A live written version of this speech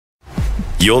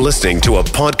You're listening to a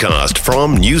podcast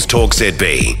from News Talk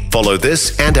ZB. Follow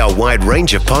this and our wide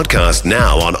range of podcasts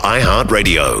now on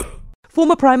iHeartRadio.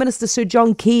 Former Prime Minister Sir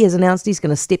John Key has announced he's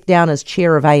going to step down as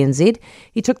chair of ANZ.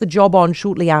 He took the job on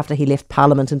shortly after he left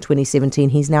Parliament in 2017.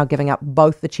 He's now giving up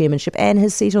both the chairmanship and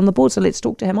his seat on the board. So let's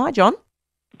talk to him. Hi, John.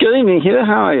 Good evening, Heather.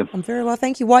 How are you? I'm very well,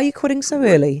 thank you. Why are you quitting so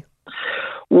early?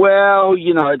 Well,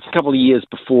 it's a couple of years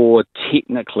before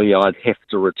technically I'd have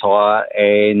to retire,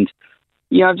 and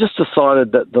I've just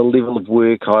decided that the level of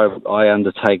work I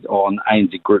undertake on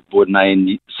ANZ Group Board and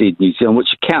ANZ New Zealand, which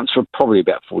accounts for probably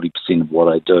about 40% of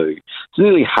what I do, so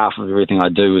nearly half of everything I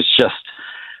do is just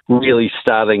really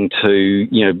starting to,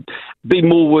 be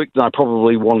more work than I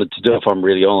probably wanted to do, if I'm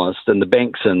really honest. And the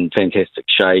bank's in fantastic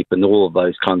shape and all of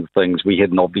those kinds of things. We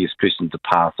had an obvious person to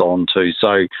pass on to.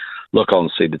 So, look,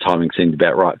 honestly, the timing seemed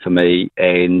about right for me.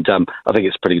 And I think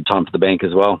it's a pretty good time for the bank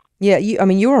as well. Yeah,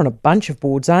 you're on a bunch of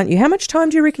boards, aren't you? How much time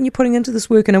do you reckon you're putting into this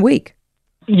work in a week?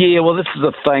 Yeah, well, this is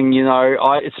the thing,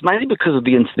 it's mainly because of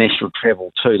the international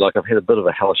travel too. Like, I've had a bit of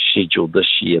a hellish schedule this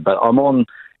year, but I'm on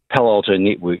Palo Alto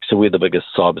Network, so we're the biggest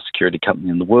cybersecurity company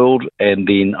in the world, and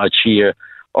then I chair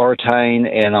Oratain,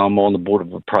 and I'm on the board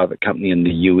of a private company in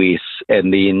the US,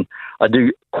 and then I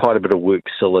do quite a bit of work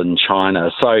still in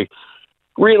China. So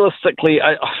realistically,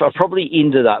 I probably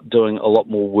ended up doing a lot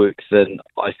more work than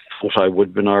I thought I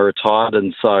would when I retired,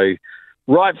 and so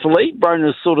rightfully,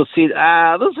 Brona sort of said,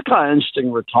 this is a kind of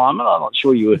interesting retirement. I'm not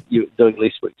sure you were doing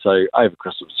less work. So over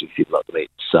Christmas, we said, look,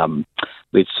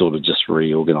 let's sort of just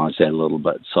reorganise that a little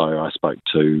bit. So I spoke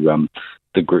to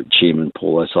the group chairman,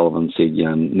 Paul O'Sullivan, said,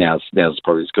 now's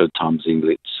probably as good a time as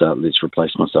any. Let's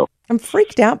replace myself. I'm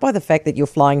freaked out by the fact that you're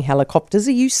flying helicopters.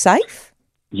 Are you safe?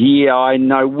 Yeah, I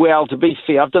know. Well, to be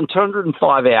fair, I've done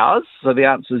 205 hours. So the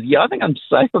answer is, I think I'm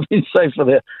safe. I've been safe for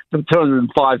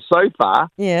 205 so far.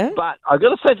 Yeah. But I've got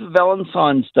to say, for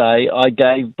Valentine's Day, I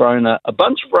gave Brona a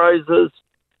bunch of roses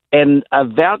and a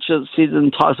voucher that said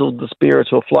entitled the Spirit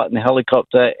to a flight in a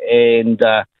helicopter. And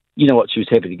you know what? She was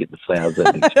happy to get the flowers.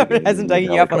 It hasn't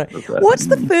taken you up on it. What's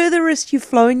the furthest you've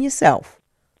flown yourself?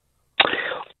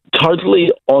 Totally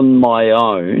on my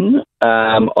own.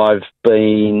 I've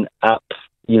been up,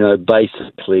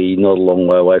 basically not a long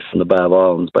way away from the Bay of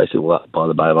Islands, basically up by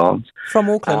the Bay of Islands. From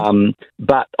Auckland?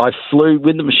 But I flew,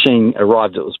 when the machine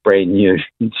arrived, it was brand new.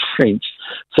 It's French.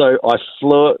 So I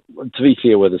flew it, to be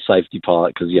fair, with a safety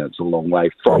pilot, because, it's a long way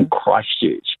from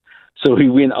Christchurch. So we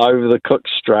went over the Cook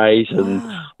Strait and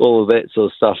all of that sort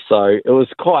of stuff. So it was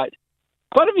quite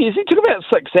amusing. It took about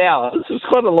 6 hours. It was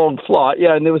quite a long flight,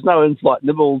 and there was no in-flight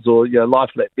nibbles or, lie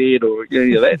flat bed or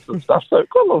that sort of stuff. So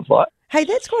quite a long flight. Hey,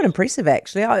 that's quite impressive,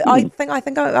 actually. I think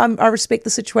I respect the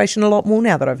situation a lot more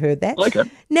now that I've heard that. Okay.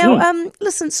 Now,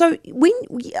 listen. So when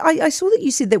I saw that you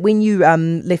said that when you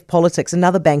left politics,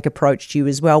 another bank approached you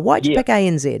as well. Why'd you pick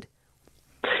ANZ?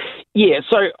 Yeah.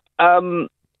 So,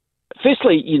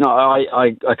 firstly,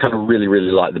 I kind of really,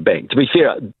 really like the bank. To be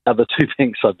fair, the two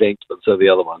banks I banked, but so the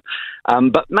other one.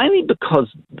 But mainly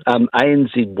because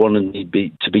ANZ wanted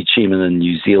me to be chairman in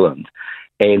New Zealand.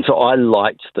 And so I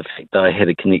liked the fact that I had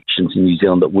a connection to New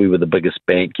Zealand, that we were the biggest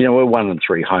bank. We're 1 in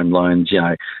 3 home loans.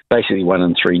 Basically 1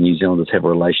 in 3 New Zealanders have a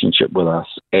relationship with us.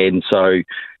 And so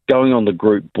going on the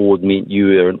group board meant you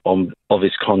were an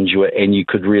obvious conduit, and you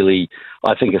could really,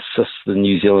 I think, assist the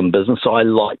New Zealand business. So I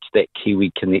liked that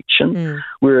Kiwi connection.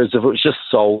 Whereas if it was just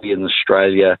solely in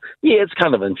Australia, it's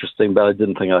kind of interesting, but I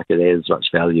didn't think I could add as much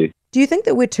value. Do you think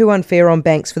that we're too unfair on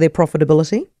banks for their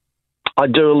profitability? I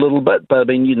do a little bit, but I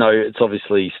mean, it's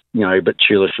obviously, a bit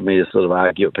churlish for me to sort of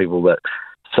argue at people that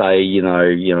say,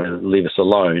 leave us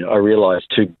alone. I realise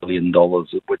 $2 billion,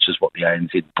 which is what the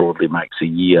ANZ broadly makes a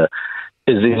year,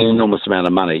 is an enormous amount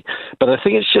of money. But I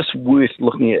think it's just worth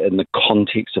looking at in the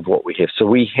context of what we have. So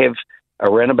we have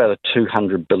around about a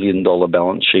 $200 billion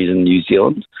balance sheet in New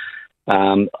Zealand.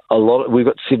 We've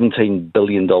got $17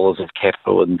 billion of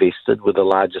capital invested. We're the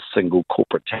largest single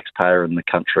corporate taxpayer in the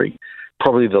country,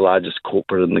 probably the largest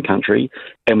corporate in the country,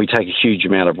 and we take a huge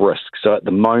amount of risk. So at the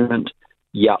moment,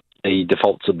 the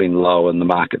defaults have been low and the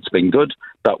market's been good,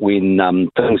 but when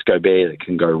things go bad, it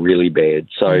can go really bad.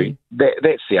 So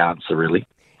that's the answer, really.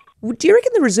 Do you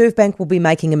reckon the Reserve Bank will be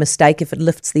making a mistake if it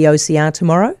lifts the OCR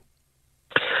tomorrow?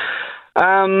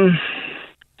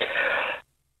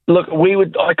 Look,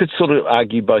 I could sort of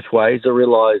argue both ways. I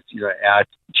realise, our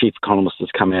chief economist has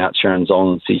come out, Sharon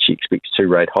Zollner, and said she expects 2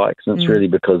 rate hikes, and it's really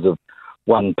because of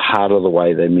one part of the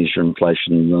way they measure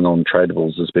inflation, the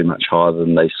non-tradables, has been much higher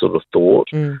than they sort of thought.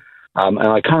 And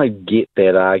I kind of get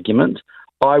that argument.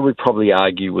 I would probably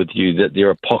argue with you that there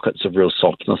are pockets of real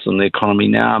softness in the economy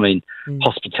now. I mean,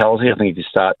 hospitality, I think if you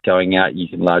start going out, you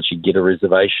can largely get a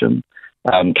reservation.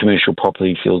 Commercial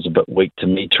property feels a bit weak to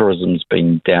me. Tourism's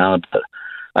been down a bit.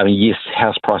 I mean, yes,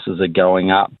 house prices are going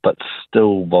up, but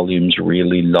still volume's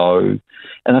really low.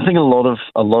 And I think a lot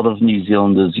of New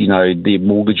Zealanders, their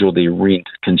mortgage or their rent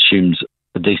consumes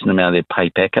a decent amount of their pay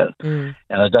packet. And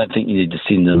I don't think you need to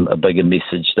send them a bigger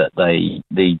message that they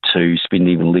need to spend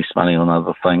even less money on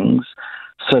other things.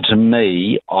 So to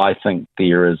me, I think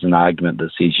there is an argument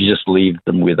that says you just leave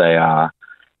them where they are.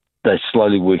 They're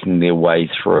slowly working their way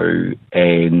through,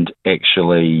 and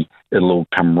actually it'll all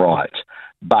come right.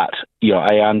 But,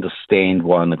 I understand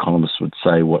why an economist would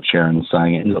say what Sharon is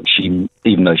saying. And look,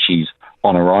 even though she's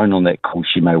on her own on that call,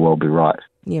 she may well be right.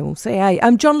 Yeah, we'll see. Hey,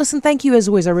 John, listen, thank you as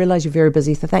always. I realise you're very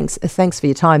busy, so thanks for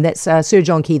your time. That's Sir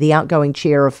John Key, the outgoing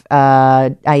chair of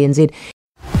ANZ.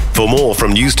 For more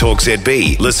from News Talk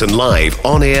ZB, listen live,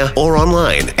 on air or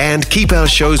online, and keep our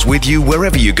shows with you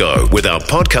wherever you go with our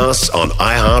podcasts on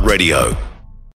iHeartRadio.